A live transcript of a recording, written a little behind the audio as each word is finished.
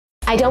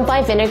I don't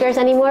buy vinegars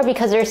anymore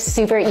because they're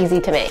super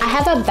easy to make. I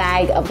have a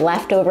bag of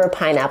leftover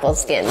pineapple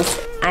skins.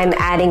 I'm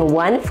adding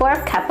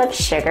 1/4 cup of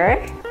sugar,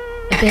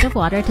 a bit of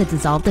water to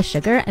dissolve the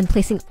sugar, and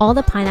placing all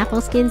the pineapple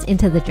skins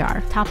into the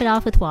jar. Top it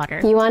off with water.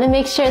 You want to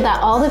make sure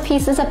that all the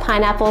pieces of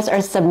pineapples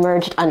are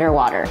submerged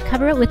underwater.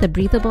 Cover it with a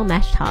breathable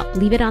mesh top.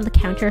 Leave it on the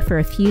counter for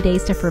a few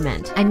days to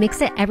ferment. I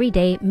mix it every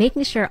day,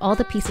 making sure all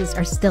the pieces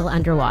are still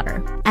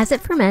underwater. As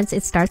it ferments,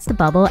 it starts to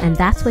bubble, and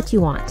that's what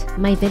you want.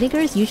 My vinegar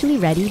is usually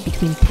ready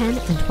between 10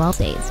 and 12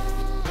 days.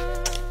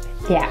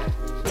 Yeah,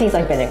 tastes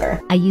like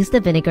vinegar. I use the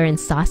vinegar in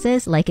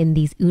sauces like in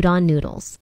these udon noodles.